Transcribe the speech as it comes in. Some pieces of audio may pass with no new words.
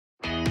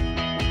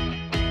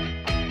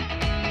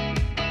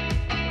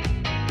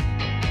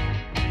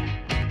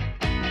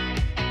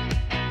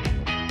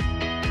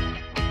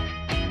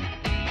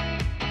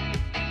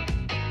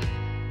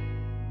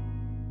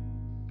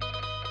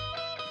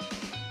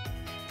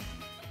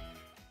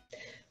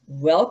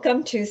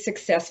Welcome to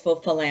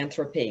Successful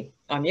Philanthropy.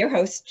 I'm your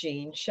host,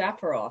 Jean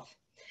Shafiroff.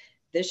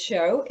 This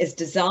show is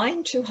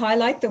designed to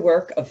highlight the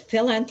work of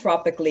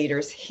philanthropic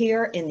leaders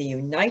here in the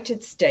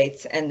United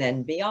States and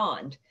then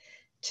beyond.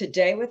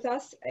 Today with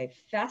us, a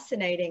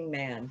fascinating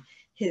man.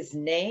 His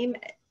name,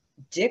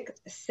 Dick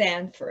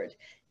Sanford,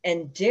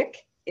 and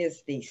Dick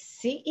is the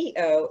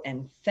CEO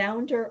and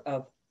founder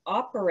of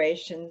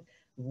Operation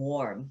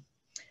Warm.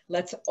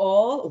 Let's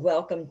all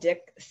welcome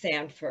Dick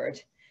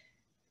Sanford.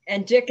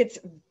 And Dick, it's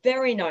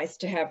very nice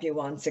to have you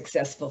on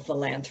Successful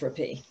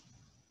Philanthropy.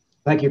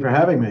 Thank you for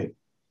having me.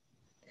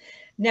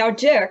 Now,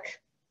 Dick,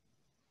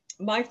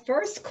 my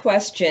first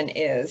question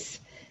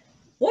is,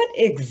 what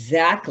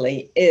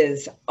exactly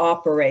is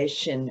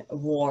Operation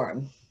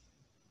Warm?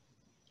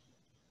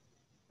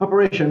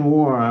 Operation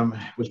Warm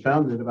was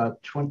founded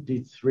about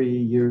 23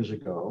 years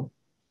ago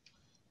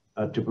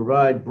to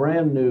provide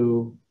brand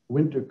new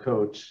winter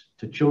coats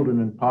to children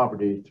in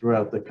poverty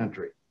throughout the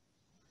country.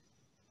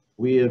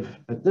 We have,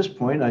 at this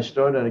point, I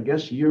started, I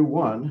guess, year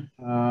one,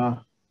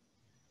 about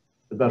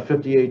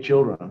 58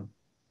 children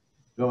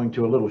going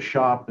to a little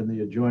shop in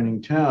the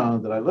adjoining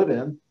town that I live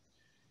in.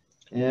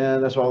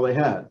 And that's all they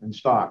had in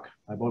stock.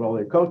 I bought all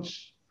their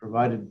coats,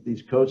 provided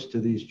these coats to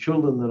these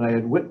children that I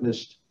had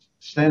witnessed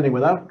standing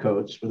without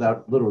coats,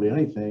 without literally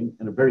anything,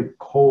 in a very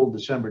cold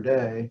December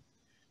day,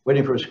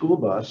 waiting for a school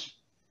bus.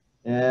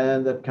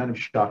 And that kind of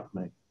shocked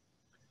me.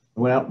 I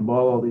went out and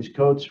bought all these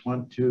coats,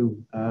 went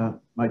to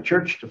my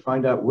church to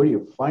find out where do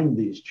you find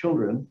these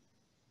children.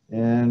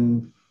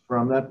 And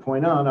from that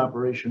point on,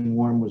 Operation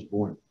Warm was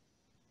born.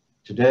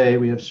 Today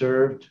we have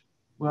served,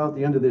 well, at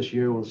the end of this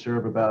year, we'll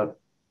serve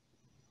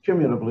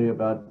cumulatively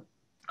about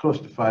close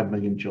to 5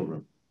 million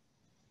children.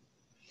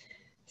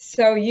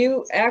 So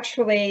you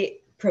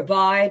actually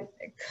provide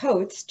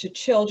coats to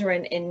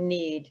children in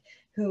need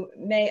who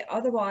may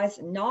otherwise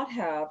not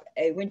have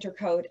a winter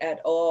coat at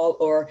all,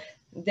 or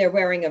they're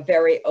wearing a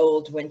very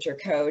old winter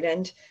coat.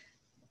 And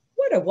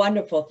what a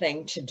wonderful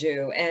thing to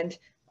do. And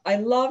I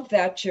love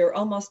that you're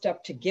almost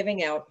up to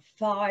giving out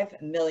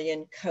 5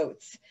 million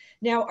coats.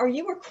 Now, are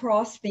you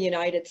across the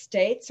United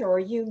States, or are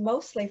you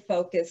mostly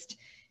focused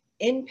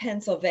in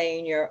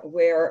Pennsylvania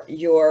where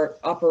your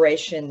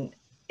operation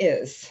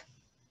is?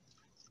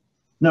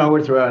 No,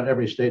 we're throughout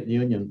every state in the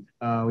union.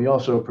 We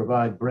also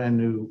provide brand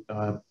new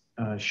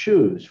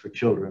shoes for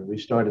children. We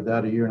started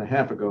that a year and a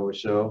half ago or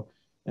so.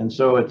 And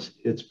so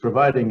it's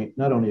providing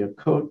not only a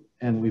coat,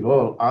 and we've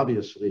all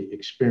obviously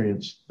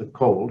experienced the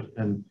cold,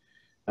 and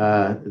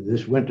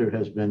this winter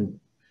has been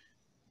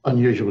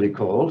unusually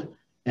cold,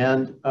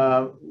 and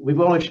we've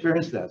all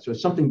experienced that. So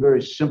it's something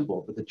very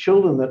simple, but the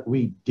children that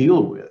we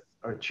deal with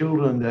are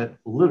children that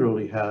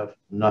literally have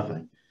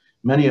nothing.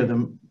 Many of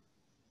them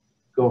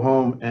go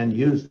home and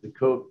use the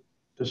coat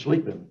to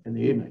sleep in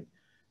the evening.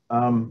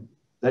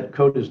 That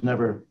coat is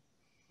never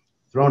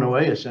thrown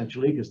away,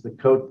 essentially, because the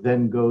coat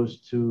then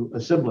goes to a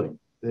sibling.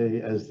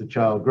 As the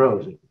child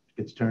grows, it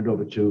gets turned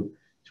over to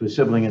a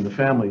sibling in the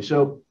family.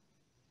 So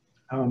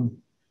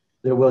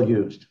they're well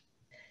used.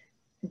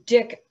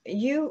 Dick,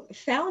 you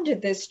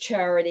founded this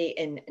charity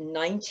in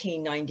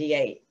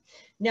 1998.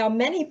 Now,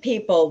 many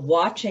people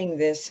watching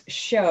this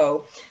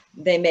show,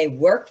 they may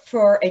work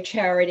for a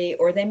charity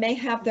or they may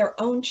have their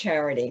own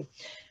charity.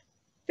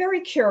 Very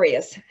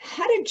curious,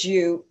 how did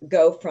you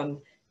go from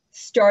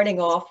starting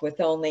off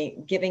with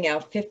only giving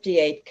out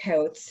 58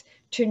 coats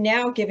to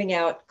now giving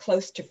out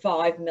close to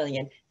 5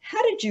 million?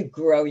 How did you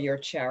grow your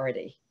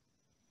charity?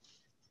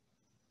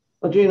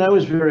 Well, Jean, I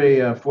was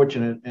very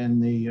fortunate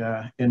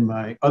in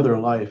my other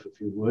life, if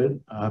you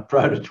would.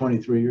 Prior to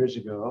 23 years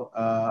ago,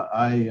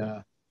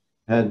 I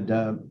had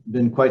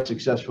been quite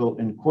successful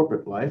in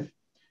corporate life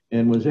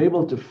and was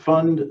able to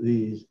fund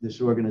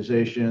this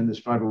organization,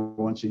 this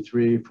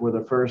 501c3, for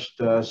the first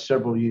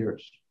several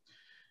years.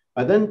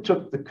 I then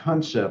took the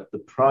concept, the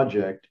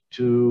project,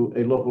 to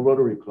a local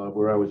Rotary Club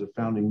where I was a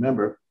founding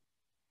member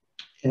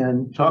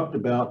and talked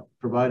about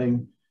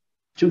providing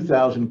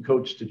 2,000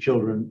 coats to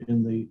children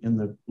in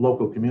the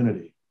local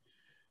community,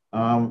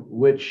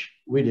 which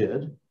we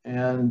did.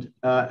 And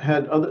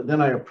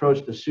then I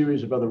approached a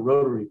series of other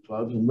Rotary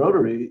clubs. And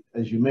Rotary,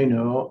 as you may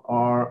know,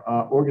 are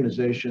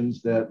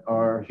organizations that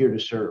are here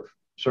to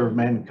serve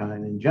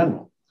mankind in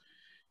general.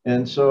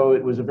 And so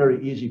it was a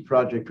very easy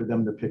project for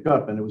them to pick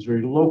up, and it was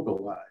very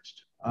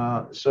localized.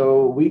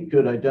 So we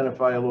could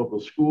identify a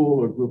local school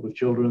or group of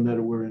children that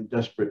were in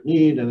desperate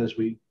need. And as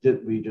we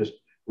did, we just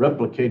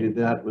replicated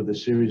that with a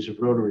series of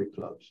Rotary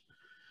clubs.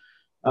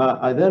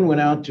 I then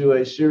went out to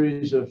a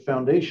series of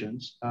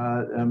foundations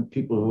and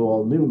people who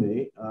all knew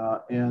me,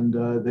 and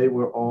they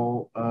were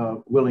all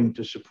willing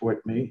to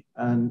support me.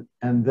 And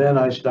then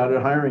I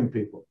started hiring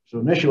people. So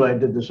initially I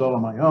did this all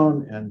on my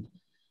own, and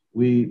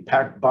we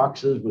packed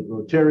boxes with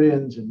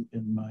Rotarians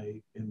in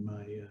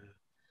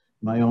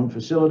my own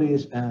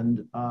facilities,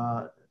 and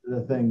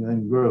the thing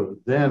then grew.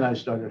 Then I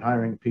started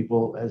hiring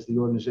people as the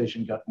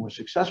organization got more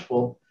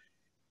successful.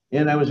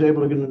 And I was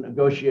able to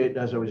negotiate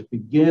as I was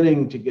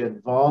beginning to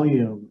get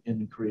volume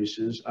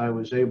increases. I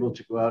was able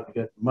to go out and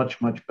get much,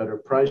 much better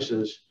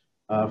prices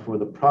for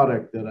the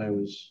product that I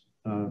was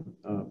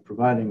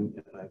providing,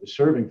 I was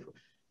serving for.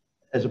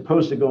 As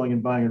opposed to going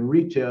and buying in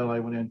retail, I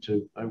went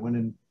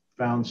and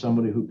found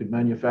somebody who could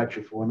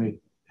manufacture for me,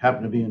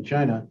 happened to be in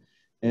China.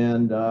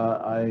 And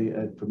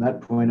from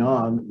that point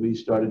on, we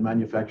started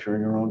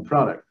manufacturing our own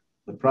product.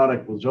 The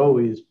product was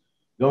always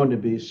going to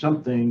be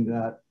something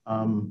that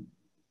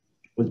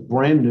was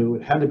brand new.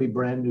 It had to be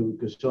brand new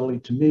because only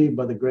to me,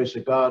 by the grace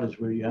of God, is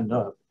where you end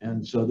up.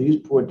 And so these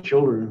poor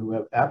children who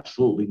have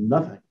absolutely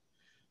nothing,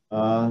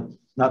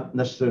 not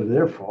necessarily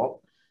their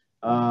fault.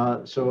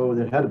 So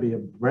there had to be a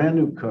brand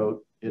new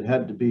coat. It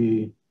had to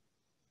be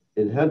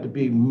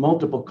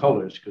multiple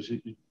colors because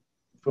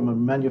from a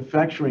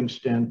manufacturing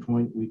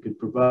standpoint, we could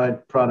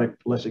provide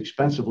product less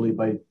expensively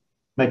by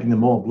making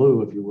them all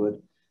blue, if you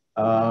would.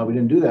 We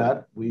didn't do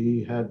that.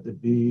 We had to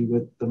be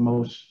with the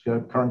most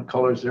current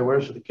colors there were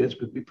so the kids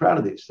could be proud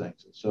of these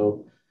things. And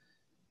so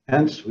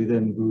hence we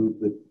then grew,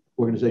 the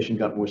organization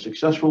got more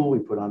successful. We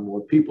put on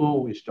more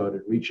people. We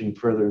started reaching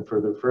further and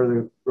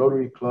further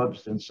Rotary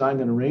clubs, and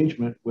signed an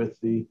arrangement with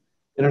the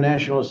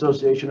International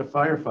Association of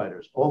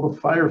Firefighters, all the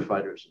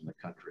firefighters in the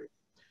country.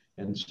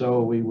 And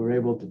so we were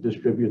able to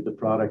distribute the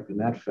product in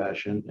that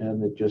fashion,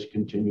 and it just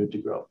continued to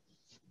grow.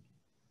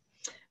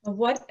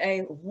 What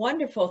a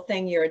wonderful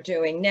thing you're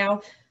doing.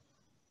 Now,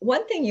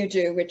 one thing you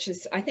do, which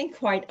is, I think,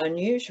 quite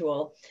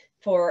unusual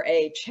for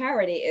a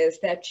charity, is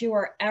that you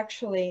are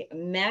actually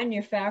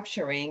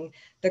manufacturing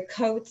the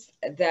coats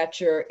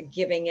that you're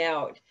giving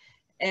out.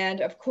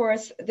 And of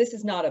course, this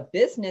is not a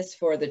business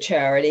for the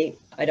charity,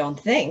 I don't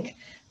think,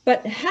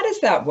 but how does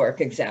that work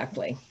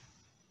exactly?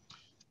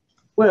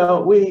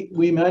 Well,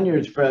 we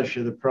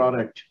manufacture the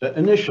product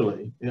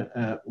initially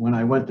when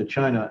I went to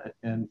China,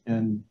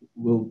 and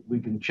we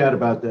can chat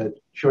about that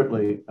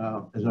shortly,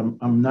 as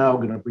I'm now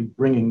going to be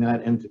bringing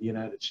that into the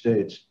United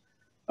States.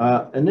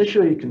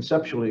 Initially,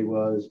 conceptually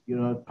was,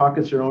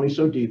 pockets are only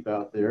so deep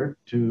out there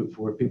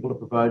for people to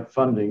provide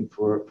funding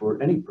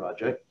for any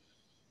project.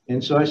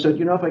 And so I said,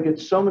 if I get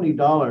so many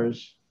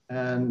dollars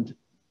and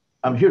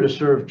I'm here to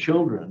serve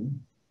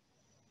children,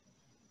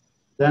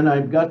 then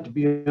I've got to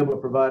be able to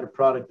provide a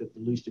product at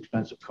the least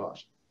expensive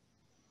cost,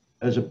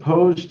 as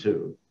opposed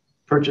to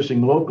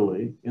purchasing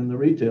locally in the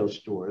retail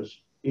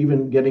stores,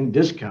 even getting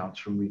discounts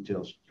from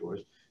retail stores.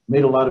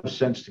 Made a lot of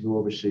sense to go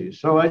overseas.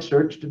 So I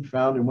searched and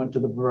found and went to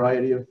the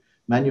variety of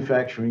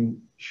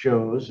manufacturing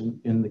shows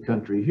in the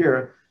country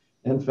here,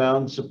 and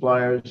found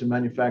suppliers and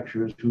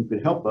manufacturers who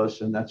could help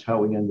us, and that's how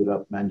we ended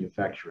up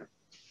manufacturing.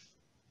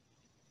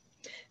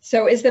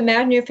 So is the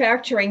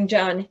manufacturing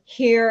done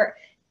here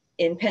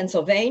in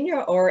Pennsylvania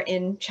or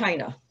in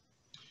China?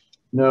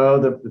 No,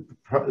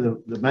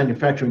 the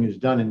manufacturing is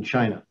done in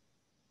China.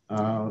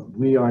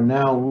 We are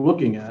now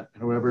looking at,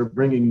 however,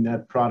 bringing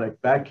that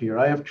product back here.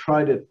 I have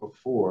tried it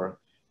before.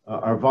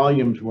 Our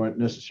volumes weren't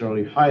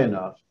necessarily high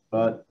enough,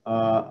 but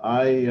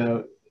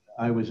I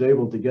was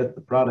able to get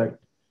the product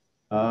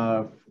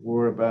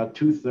for about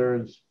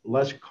 2/3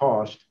 less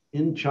cost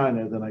in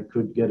China than I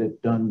could get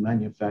it done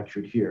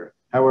manufactured here.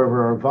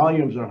 However, our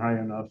volumes are high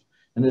enough.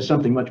 And there's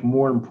something much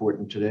more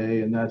important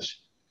today, and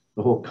that's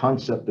the whole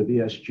concept of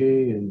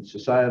ESG and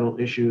societal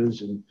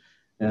issues and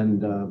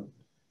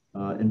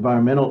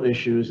environmental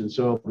issues. And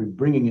so we're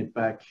bringing it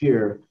back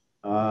here,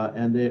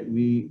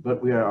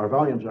 our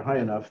volumes are high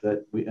enough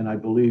that and I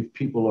believe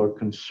people are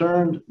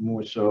concerned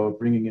more so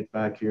bringing it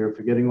back here,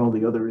 forgetting all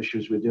the other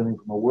issues we're dealing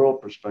from a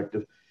world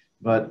perspective.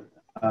 But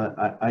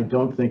I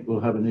don't think we'll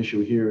have an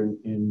issue here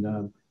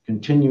in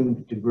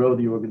continuing to grow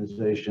the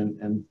organization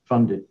and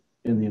fund it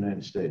in the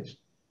United States.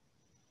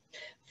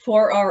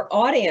 For our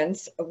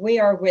audience, we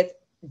are with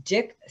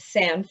Dick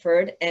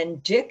Sanford,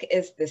 and Dick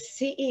is the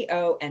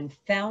CEO and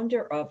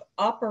founder of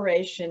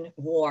Operation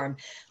Warm.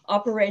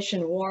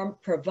 Operation Warm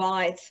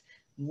provides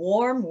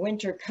warm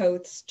winter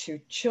coats to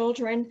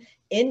children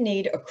in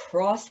need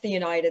across the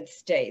United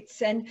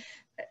States. And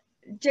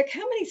Dick,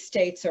 how many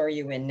states are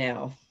you in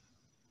now?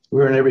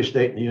 We're in every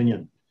state in the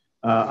union.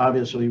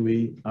 Obviously,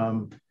 we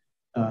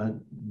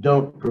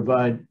don't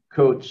provide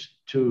coats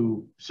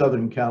to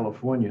Southern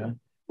California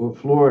or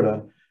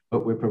Florida,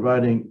 but we're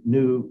providing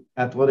new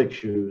athletic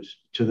shoes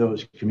to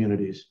those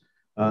communities.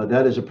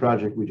 That is a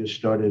project we just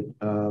started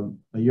a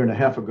year and a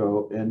half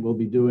ago, and we'll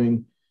be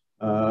doing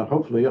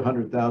hopefully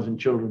 100,000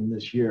 children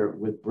this year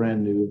with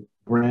brand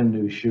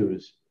new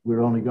shoes.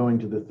 We're only going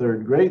to the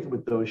 3rd grade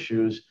with those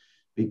shoes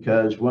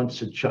because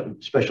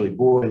especially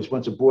boys,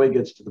 once a boy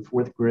gets to the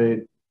 4th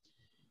grade,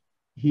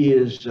 he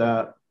is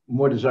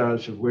more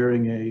desirous of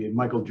wearing a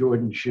Michael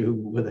Jordan shoe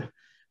with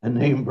a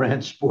name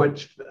brand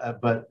sports,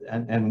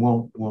 and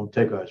won't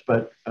take ours.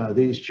 But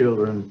these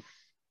children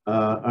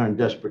are in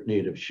desperate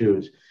need of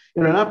shoes.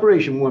 And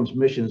Operation Warm's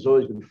mission has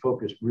always been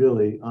focused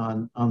really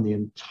on the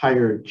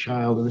entire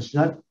child, and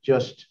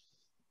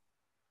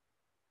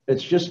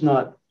it's just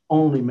not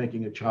only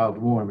making a child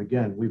warm.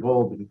 Again, we've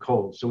all been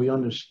cold, so we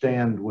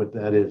understand what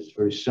that is. It's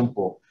very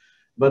simple,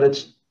 but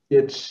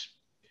it's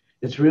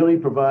really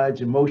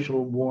provides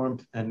emotional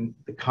warmth and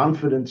the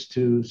confidence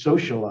to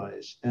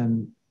socialize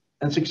and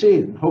and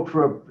succeed and hope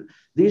for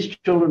these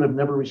children have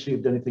never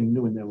received anything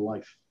new in their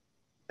life,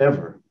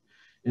 ever.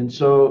 And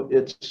so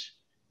it's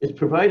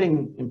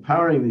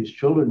empowering these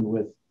children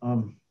with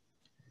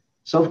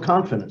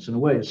self-confidence in a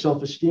way, a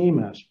self-esteem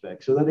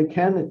aspect, so that they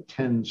can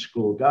attend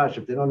school. Gosh,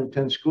 if they don't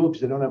attend school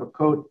because they don't have a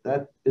coat,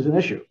 that is an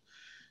issue.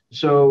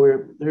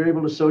 So they're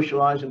able to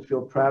socialize and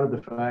feel proud of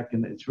the fact,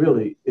 and it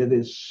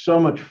is so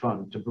much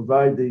fun to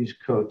provide these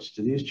coats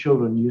to these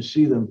children. You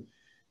see them,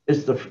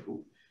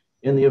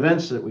 in the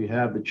events that we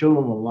have, the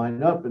children will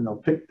line up and they'll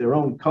pick their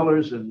own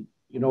colors, and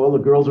all the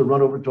girls will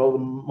run over to all the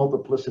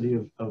multiplicity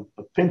of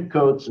pink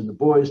coats, and the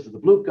boys to the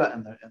blue coat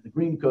and the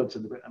green coats,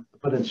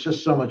 but it's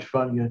just so much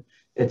fun.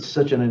 It's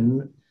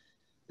an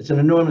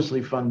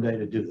enormously fun day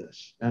to do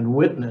this, and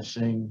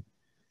witnessing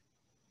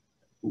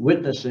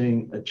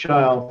a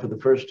child for the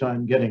first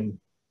time getting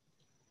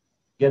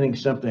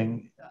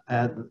something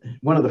at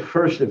one of the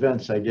first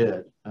events I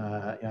did.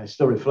 I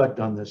still reflect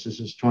on this. This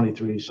is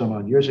 23 some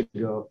odd years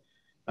ago.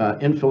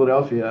 In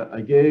Philadelphia,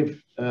 I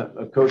gave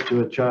a coat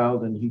to a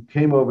child, and he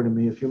came over to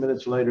me a few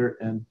minutes later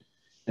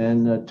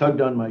and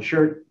tugged on my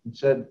shirt and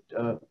said,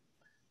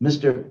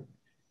 "Mister,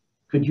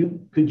 could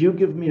you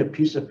give me a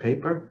piece of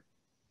paper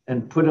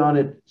and put on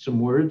it some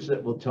words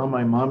that will tell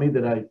my mommy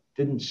that I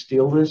didn't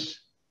steal this?"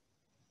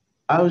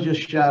 I was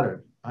just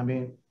shattered. I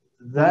mean,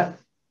 that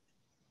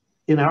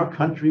in our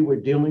country, we're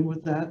dealing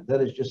with that.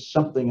 That is just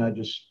something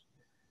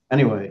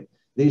anyway,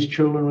 these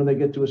children, when they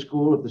get to a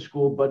school, if the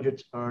school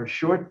budgets are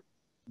short,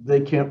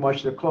 they can't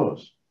wash their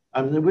clothes.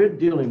 I mean, we're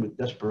dealing with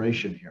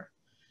desperation here.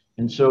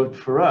 And so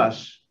for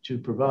us to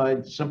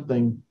provide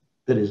something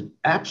that is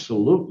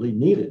absolutely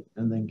needed,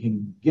 and then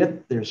can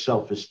get their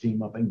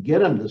self-esteem up and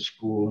get them to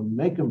school and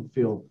make them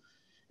feel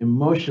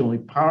emotionally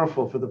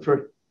powerful for the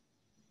first,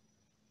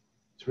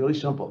 it's really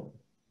simple.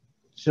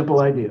 Simple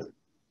idea.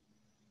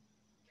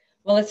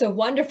 Well, it's a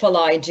wonderful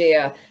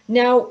idea.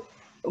 Now,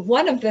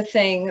 one of the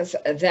things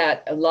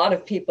that a lot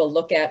of people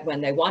look at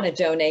when they want to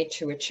donate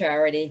to a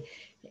charity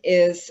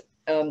is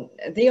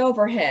the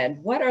overhead.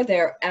 What are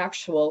their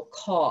actual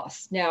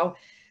costs? Now,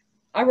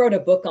 I wrote a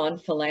book on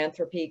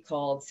philanthropy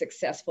called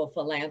Successful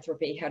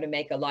Philanthropy, How to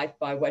Make a Life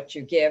by What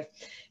You Give.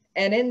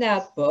 And in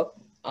that book,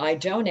 I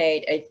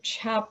donate a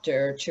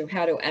chapter to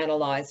how to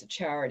analyze a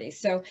charity.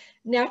 So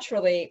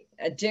naturally,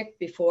 Dick,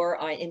 before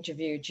I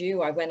interviewed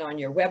you, I went on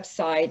your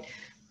website.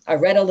 I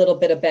read a little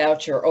bit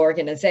about your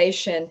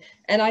organization,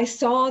 and I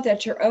saw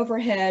that your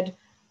overhead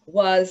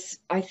was,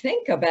 I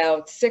think,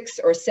 about 6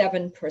 or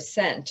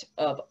 7%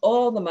 of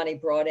all the money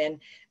brought in.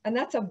 And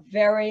that's a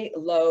very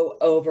low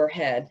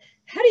overhead.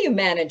 How do you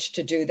manage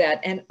to do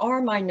that? And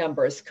are my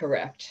numbers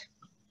correct?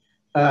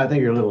 I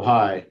think you're a little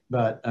high,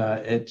 but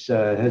it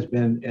has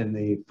been in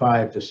the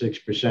 5 to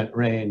 6%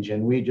 range,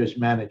 and we just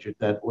manage it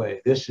that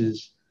way. This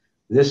is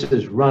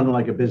run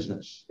like a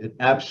business. It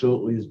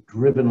absolutely is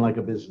driven like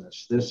a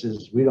business.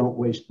 We don't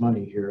waste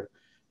money here.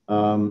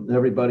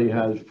 Everybody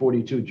has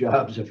 42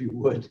 jobs, if you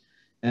would,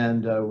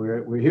 and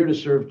we're here to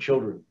serve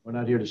children. We're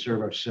not here to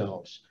serve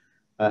ourselves.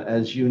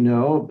 As you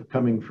know,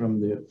 coming from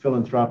the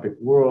philanthropic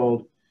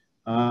world,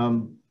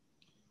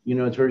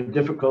 it's very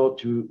difficult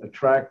to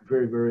attract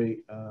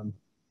very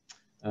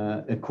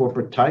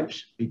corporate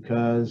types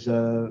because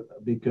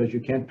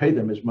you can't pay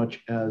them as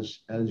much as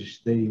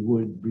they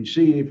would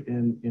receive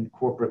in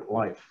corporate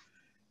life.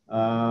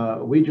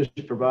 We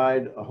just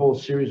provide a whole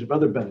series of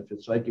other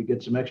benefits, like you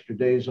get some extra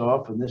days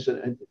off, and this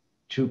and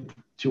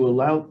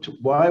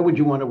why would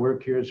you want to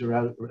work here as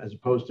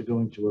opposed to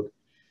going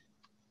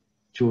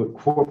to a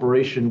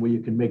corporation where you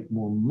can make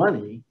more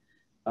money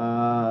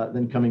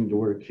than coming to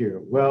work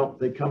here? Well,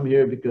 they come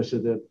here because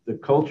of the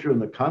culture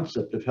and the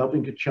concept of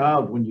helping a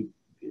child.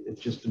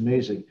 It's just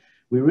amazing.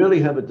 We really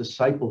have a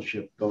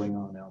discipleship going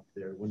on out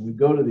there. When we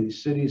go to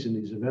these cities and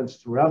these events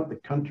throughout the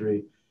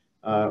country,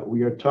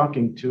 we are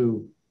talking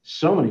to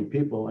so many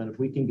people. And if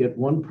we can get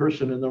one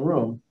person in the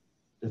room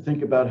to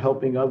think about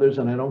helping others,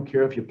 and I don't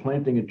care if you're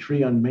planting a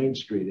tree on Main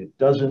Street, it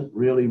doesn't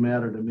really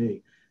matter to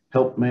me.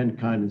 Help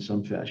mankind in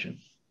some fashion.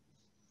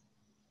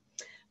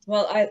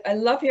 Well, I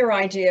love your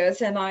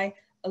ideas, and I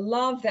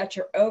love that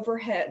your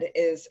overhead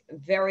is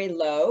very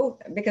low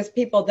because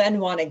people then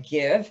want to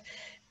give.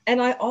 And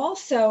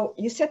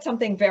you said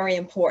something very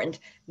important,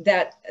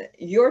 that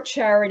your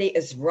charity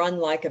is run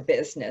like a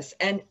business.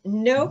 And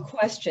no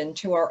question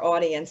to our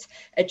audience,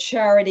 a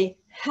charity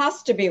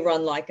has to be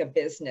run like a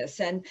business.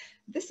 And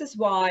this is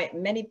why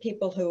many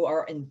people who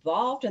are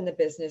involved in the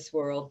business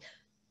world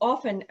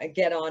often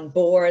get on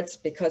boards,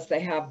 because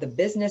they have the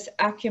business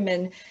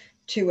acumen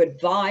to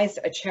advise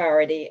a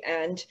charity.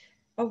 And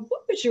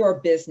what was your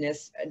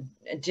business,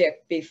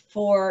 Dick,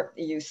 before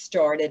you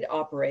started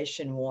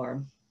Operation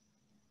Warm?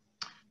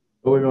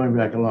 Well, we're going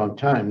back a long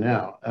time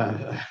now.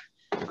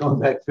 Going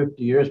back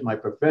 50 years, my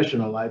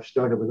professional life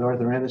started with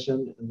Arthur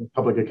Andersen, the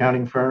public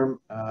accounting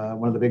firm,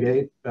 one of the big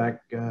 8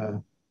 back,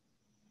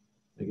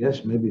 I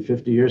guess, maybe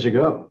 50 years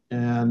ago.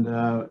 And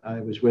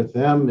I was with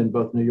them in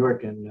both New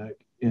York and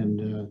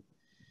in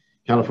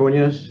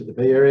California, the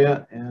Bay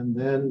Area, and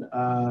then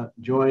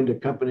joined a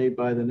company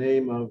by the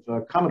name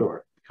of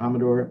Commodore.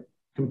 Commodore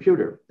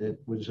computer. It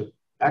was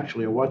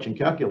actually a watch and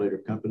calculator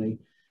company.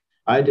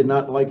 I did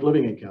not like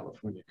living in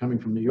California. Coming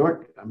from New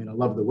York, I mean, I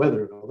love the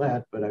weather and all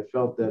that, but I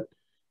felt that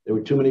there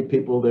were too many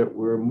people that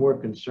were more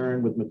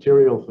concerned with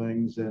material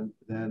things than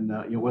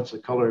what's the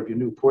color of your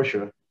new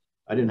Porsche.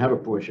 I didn't have a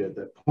Porsche at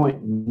that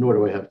point, nor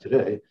do I have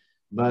today.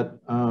 But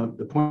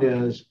the point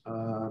is,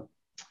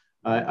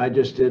 it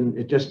just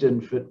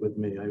didn't fit with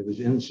me. I was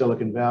in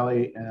Silicon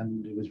Valley,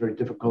 and it was very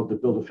difficult to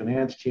build a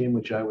finance team,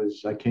 which I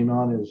came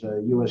on as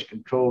a U.S.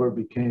 controller,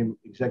 became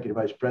executive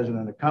vice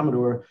president at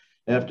Commodore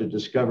after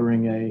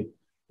discovering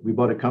we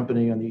bought a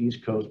company on the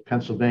East Coast,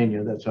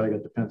 Pennsylvania. That's how I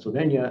got to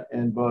Pennsylvania,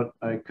 and bought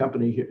a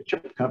company here, a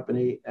chip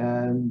company.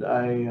 And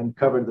I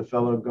uncovered the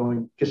fellow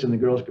kissing the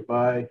girls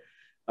goodbye,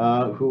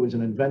 who was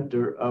an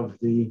inventor of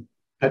the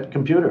pet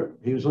computer.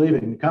 He was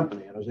leaving the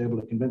company, and I was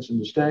able to convince him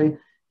to stay.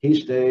 He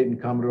stayed,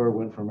 and Commodore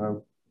went from a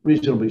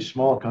reasonably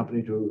small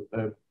company to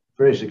a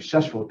very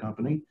successful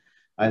company.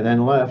 I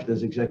then left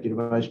as executive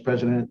vice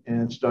president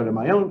and started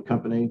my own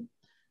company,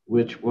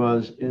 which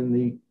was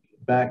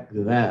back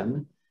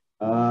then,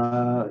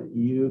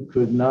 you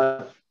could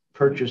not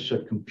purchase a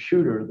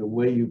computer the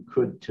way you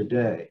could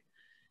today.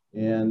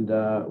 And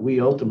we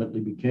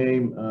ultimately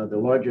became the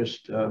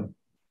largest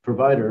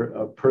provider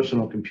of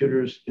personal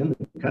computers in the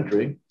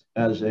country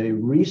as a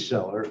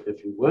reseller,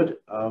 if you would,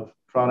 of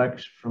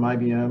products from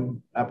IBM,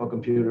 Apple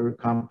Computer,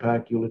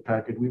 Compaq,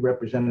 Hewlett-Packard. We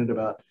represented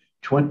about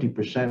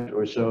 20%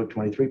 or so,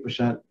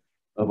 23%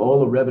 of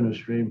all the revenue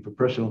stream for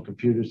personal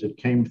computers that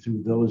came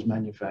through those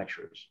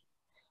manufacturers.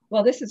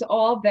 Well, this is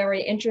all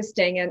very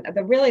interesting. And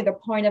really the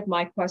point of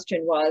my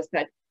question was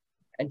that,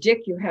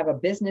 Dick, you have a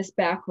business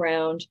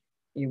background.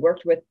 You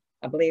worked with,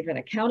 I believe, an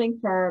accounting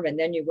firm, and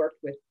then you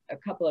worked with a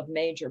couple of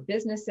major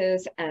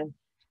businesses. And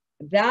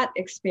that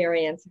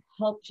experience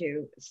helped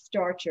you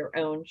start your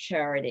own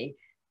charity.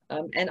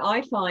 And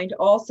I find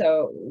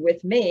also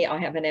with me, I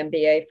have an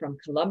MBA from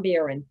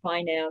Columbia in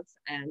finance,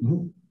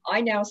 and I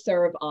now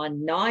serve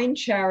on 9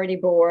 charity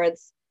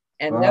boards.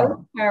 And those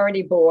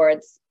charity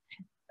boards,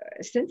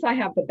 since I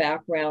have the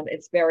background,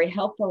 it's very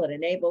helpful. It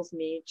enables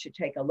me to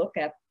take a look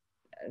at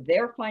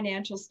their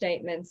financial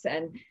statements.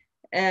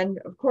 And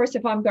of course,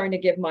 if I'm going to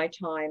give my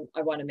time,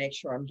 I want to make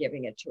sure I'm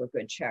giving it to a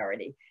good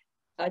charity.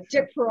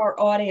 Dick, for our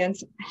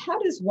audience, how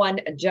does one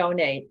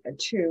donate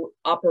to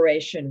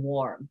Operation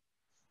Warm?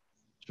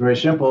 It's very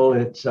simple.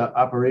 It's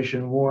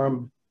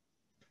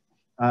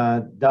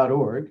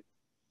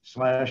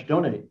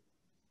operationwarm.org/donate.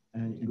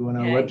 And you can go on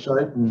our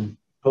website and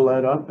pull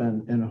that up.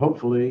 And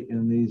hopefully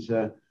in these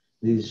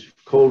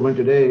cold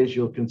winter days,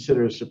 you'll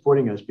consider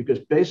supporting us, because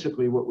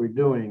basically what we're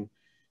doing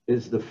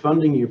is the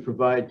funding you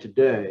provide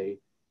today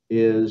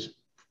is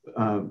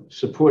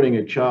supporting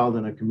a child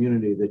in a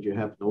community that you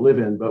happen to live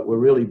in, but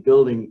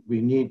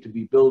we need to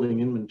be building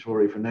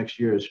inventory for next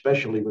year,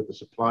 especially with the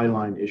supply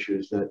line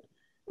issues that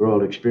we're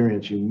all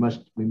experiencing.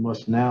 We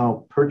must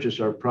now purchase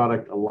our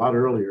product a lot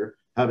earlier,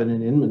 have it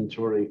in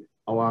inventory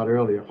a lot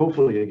earlier.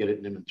 Hopefully you get it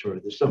in inventory.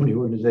 There's so many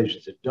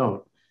organizations that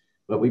don't,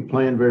 but we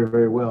plan very,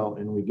 very well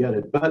and we get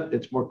it. But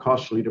it's more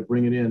costly to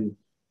bring it in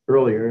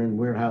earlier and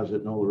warehouse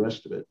it and all the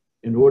rest of it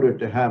in order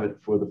to have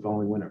it for the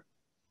following winter.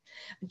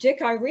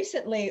 Dick, I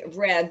recently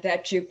read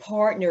that you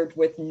partnered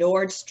with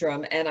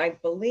Nordstrom, and I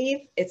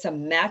believe it's a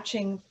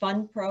matching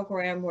fund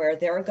program where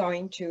they're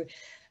going to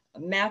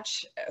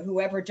match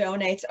whoever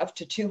donates up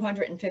to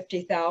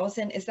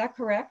 $250,000. Is that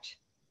correct?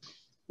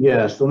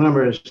 Yes, the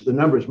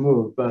numbers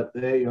move, but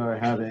we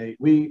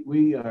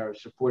are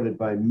supported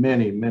by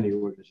many, many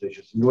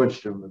organizations.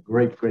 Nordstrom are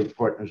great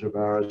partners of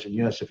ours. And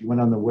yes, if you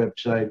went on the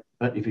website,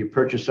 if you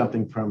purchase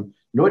something from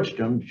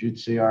Nordstrom, you'd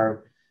see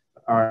our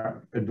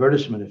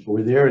advertisement. If it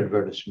were their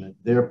advertisement,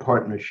 their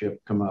partnership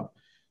come up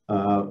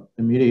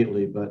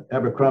immediately. But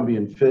Abercrombie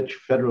and Fitch,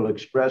 Federal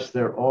Express,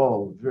 they're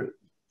all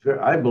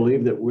I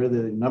believe that we're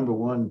the number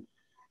one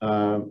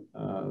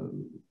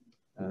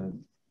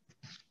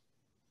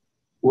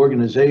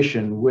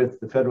organization with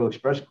the Federal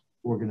Express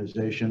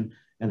organization,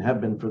 and have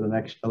been for the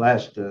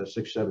last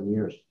 6-7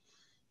 years.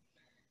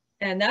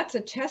 And that's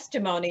a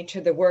testimony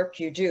to the work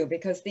you do,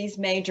 because these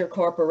major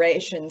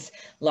corporations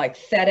like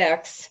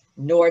FedEx,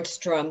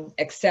 Nordstrom,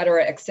 et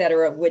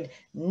cetera, would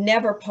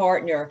never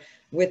partner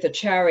with a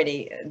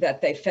charity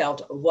that they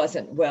felt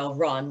wasn't well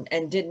run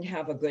and didn't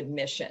have a good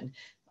mission.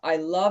 I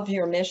love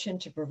your mission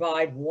to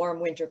provide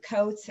warm winter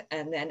coats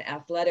and then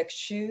athletic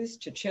shoes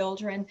to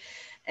children.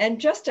 And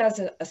just as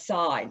an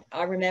aside,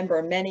 I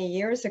remember many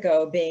years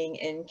ago being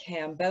in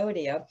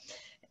Cambodia,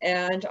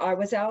 and I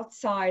was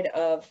outside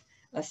of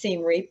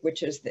Siem Reap,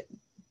 which is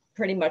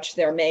pretty much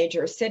their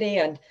major city.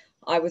 And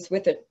I was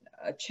with a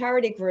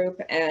charity group,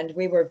 and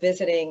we were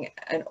visiting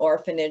an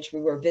orphanage.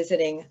 We were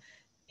visiting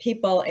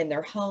people in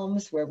their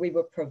homes where we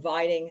were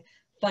providing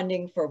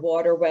funding for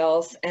water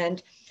wells.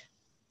 And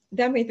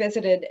then we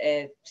visited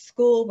a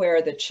school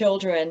where the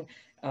children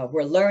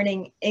were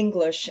learning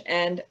English.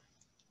 And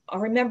I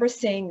remember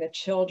seeing the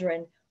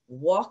children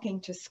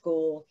walking to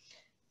school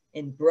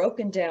in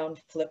broken down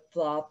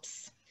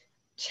flip-flops,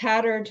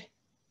 tattered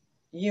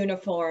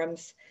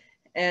uniforms.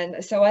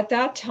 And so at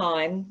that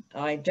time,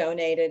 I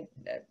donated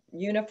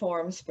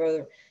uniforms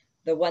for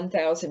the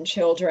 1,000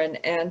 children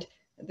and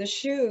the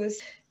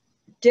shoes.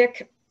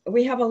 Dick,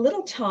 we have a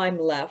little time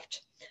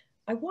left.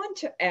 I want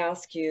to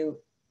ask you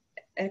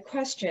a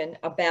question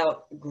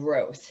about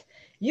growth.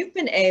 You've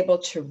been able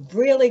to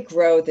really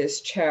grow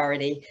this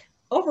charity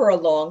over a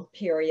long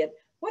period.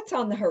 What's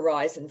on the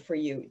horizon for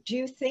you? Do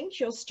you think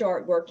you'll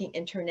start working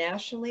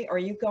internationally, or are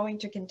you going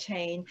to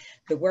contain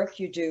the work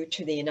you do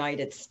to the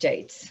United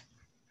States?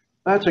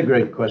 That's a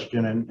great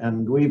question.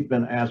 And we've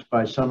been asked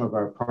by some of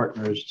our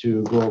partners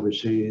to go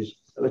overseas.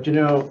 But you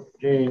know,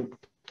 Jane,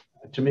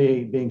 to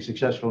me, being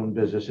successful in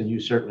business, and you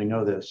certainly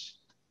know this,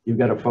 you've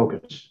got to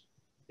focus.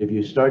 If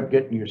you start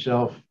getting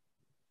yourself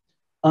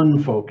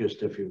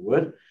unfocused, if you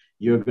would,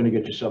 you're going to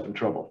get yourself in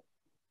trouble.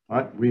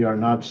 Right? We are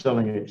not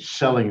selling a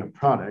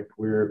product.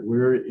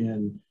 We're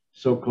in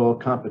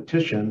so-called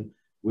competition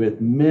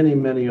with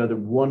many other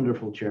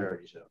wonderful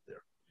charities out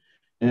there.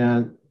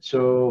 And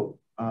so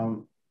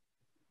our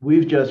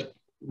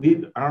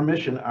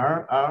mission,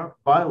 our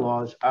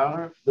bylaws,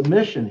 the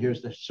mission here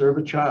is to serve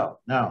a child.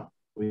 Now,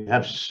 we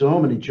have so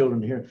many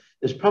children here.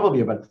 There's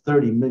probably about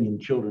 30 million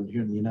children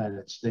here in the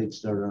United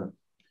States that are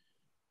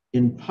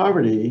in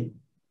poverty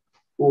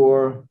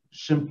or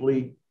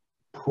simply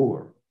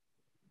poor.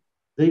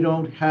 They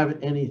don't have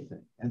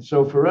anything. And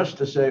so for us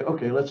to say,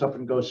 okay, let's up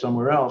and go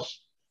somewhere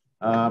else,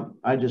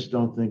 I just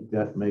don't think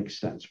that makes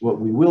sense. What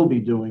we will be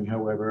doing,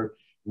 however,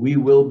 we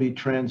will be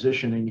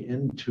transitioning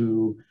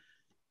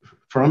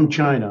from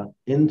China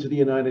into the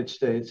United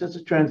States. It's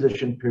a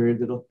transition period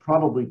that'll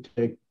probably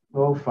take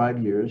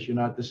 5 years.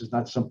 This is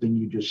not something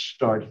you just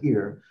start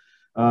here.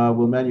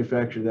 We'll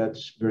manufacture that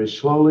very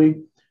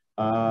slowly.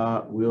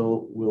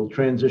 We'll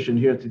transition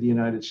here to the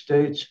United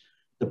States.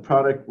 The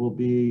product will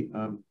be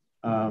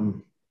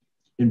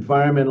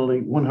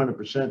environmentally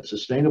 100%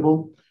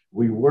 sustainable,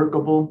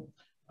 reworkable.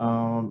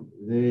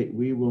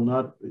 We will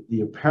not.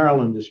 The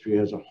apparel industry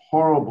has a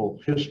horrible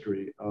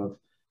history of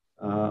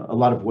a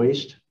lot of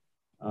waste,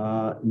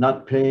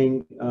 not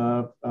paying.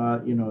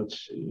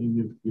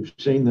 You've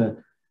seen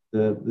the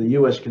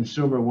U.S.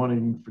 consumer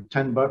wanting for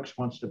 $10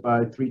 wants to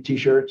buy 3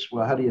 T-shirts.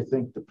 Well, how do you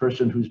think the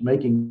person who's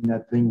making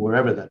that thing,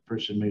 wherever that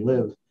person may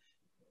live,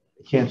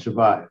 can't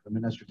survive? I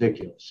mean, that's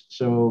ridiculous.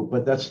 So,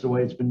 but that's the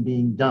way it's been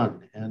being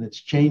done, and it's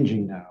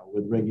changing now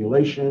with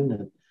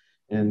regulation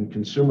and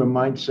consumer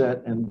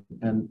mindset and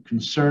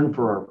concern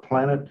for our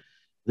planet.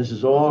 This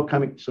is all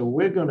coming. So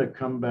we're going to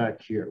come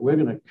back here. We're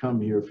going to come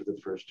here for the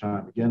first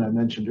time. Again, I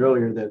mentioned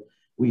earlier that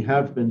we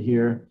have been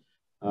here.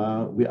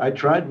 I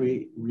tried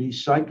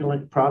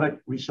recycling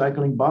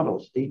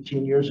bottles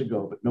 18 years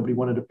ago, but nobody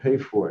wanted to pay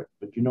for it.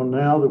 But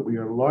now that we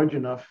are large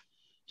enough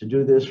to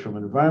do this from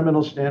an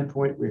environmental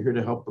standpoint, we're here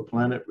to help the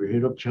planet. We're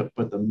here to,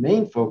 but the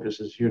main focus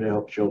is here to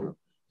help children.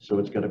 So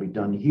it's got to be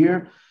done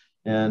here,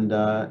 and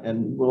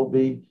we'll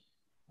be,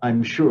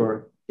 I'm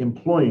sure,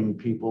 employing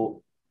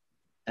people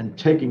and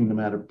taking them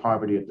out of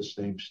poverty at the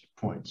same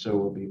point. So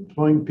we'll be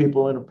employing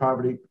people in a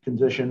poverty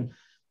condition,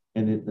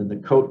 and the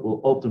coat will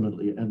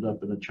ultimately end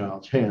up in a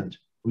child's hands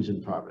who's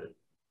in poverty.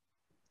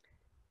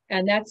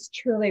 And that's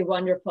truly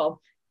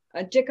wonderful.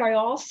 Dick, I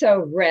also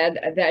read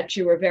that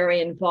you were very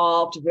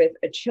involved with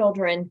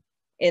children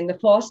in the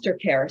foster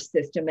care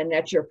system and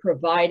that you're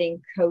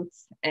providing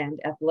coats and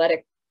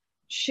athletic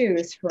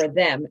shoes for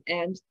them.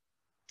 And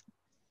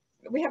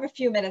we have a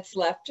few minutes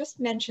left. Just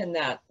mention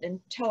that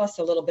and tell us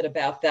a little bit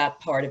about that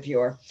part of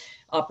your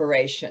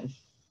operation.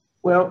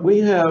 Well, we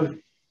have,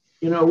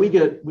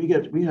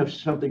 we have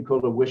something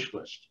called a wish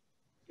list,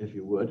 if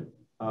you would.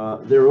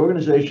 There are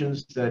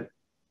organizations that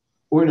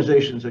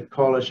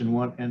call us and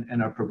want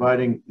and are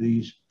providing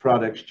these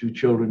products to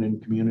children in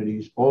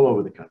communities all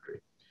over the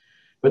country.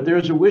 But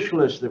there's a wish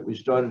list that we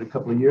started a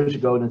couple of years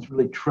ago, and it's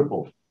really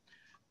tripled,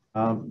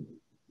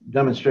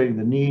 demonstrating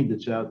the need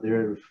that's out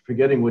there,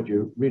 forgetting what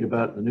you read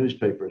about in the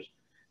newspapers.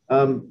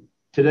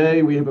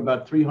 Today, we have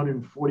about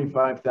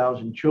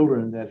 345,000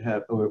 children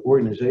or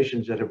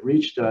organizations that have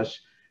reached us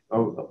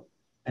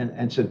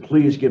and said,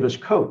 please give us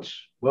coats.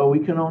 Well, we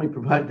can only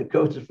provide the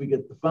coats if we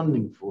get the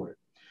funding for it.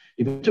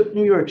 If you took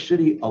New York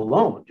City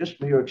alone,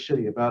 just New York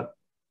City, about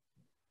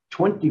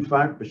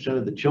 25%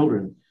 of the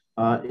children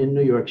in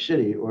New York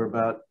City, or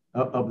about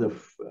of the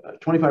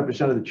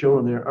 25% of the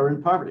children there are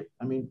in poverty.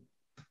 I mean,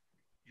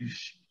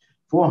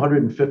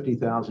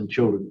 450,000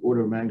 children,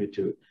 order of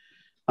magnitude.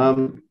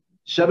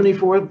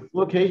 74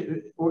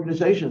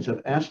 organizations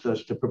have asked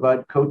us to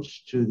provide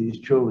coats to these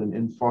children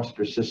in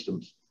foster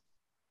systems.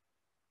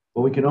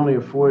 But we can only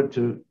afford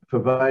to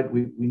provide,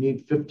 we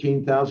need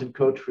 15,000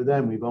 coats for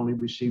them. We've only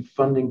received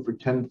funding for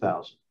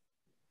 10,000.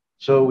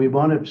 So we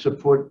want to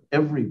support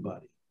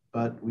everybody,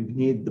 but we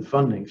need the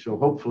funding. So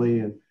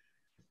hopefully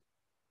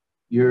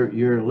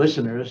your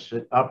listeners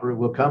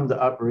will come to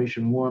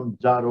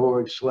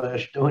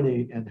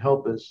operationwarm.org/donate and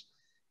help us,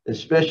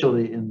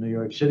 especially in New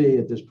York City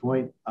at this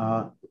point,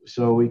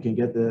 so we can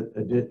get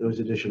those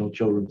additional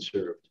children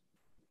served.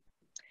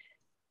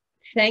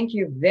 Thank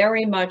you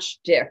very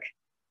much, Dick.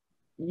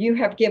 You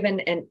have given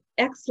an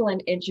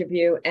excellent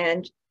interview,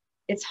 and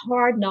it's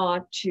hard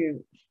not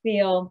to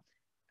feel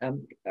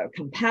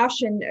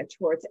compassion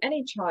towards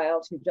any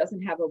child who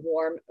doesn't have a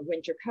warm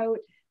winter coat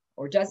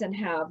or doesn't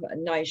have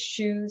nice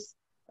shoes,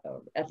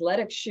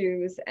 athletic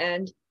shoes.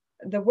 And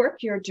the work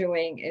you're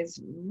doing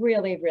is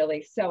really,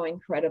 really so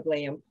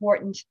incredibly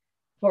important.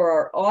 For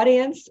our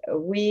audience,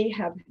 we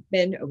have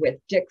been with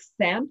Dick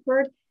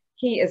Sanford.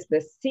 He is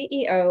the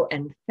CEO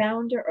and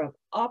founder of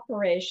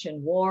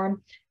Operation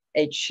Warm,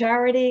 a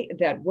charity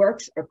that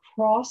works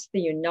across the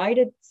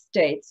United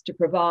States to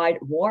provide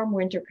warm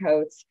winter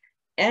coats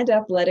and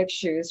athletic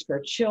shoes for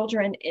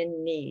children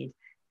in need.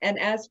 And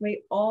as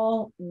we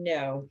all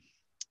know,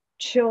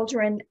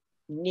 children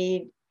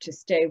need to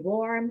stay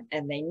warm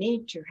and they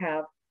need to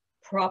have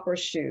proper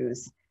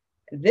shoes.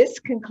 This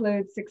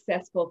concludes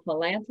Successful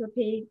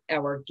Philanthropy.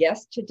 Our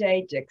guest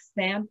today, Dick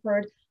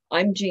Sanford.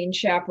 I'm Jean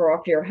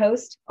Shafiroff, your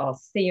host. I'll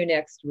see you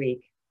next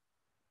week.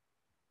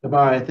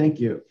 Goodbye. Thank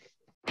you.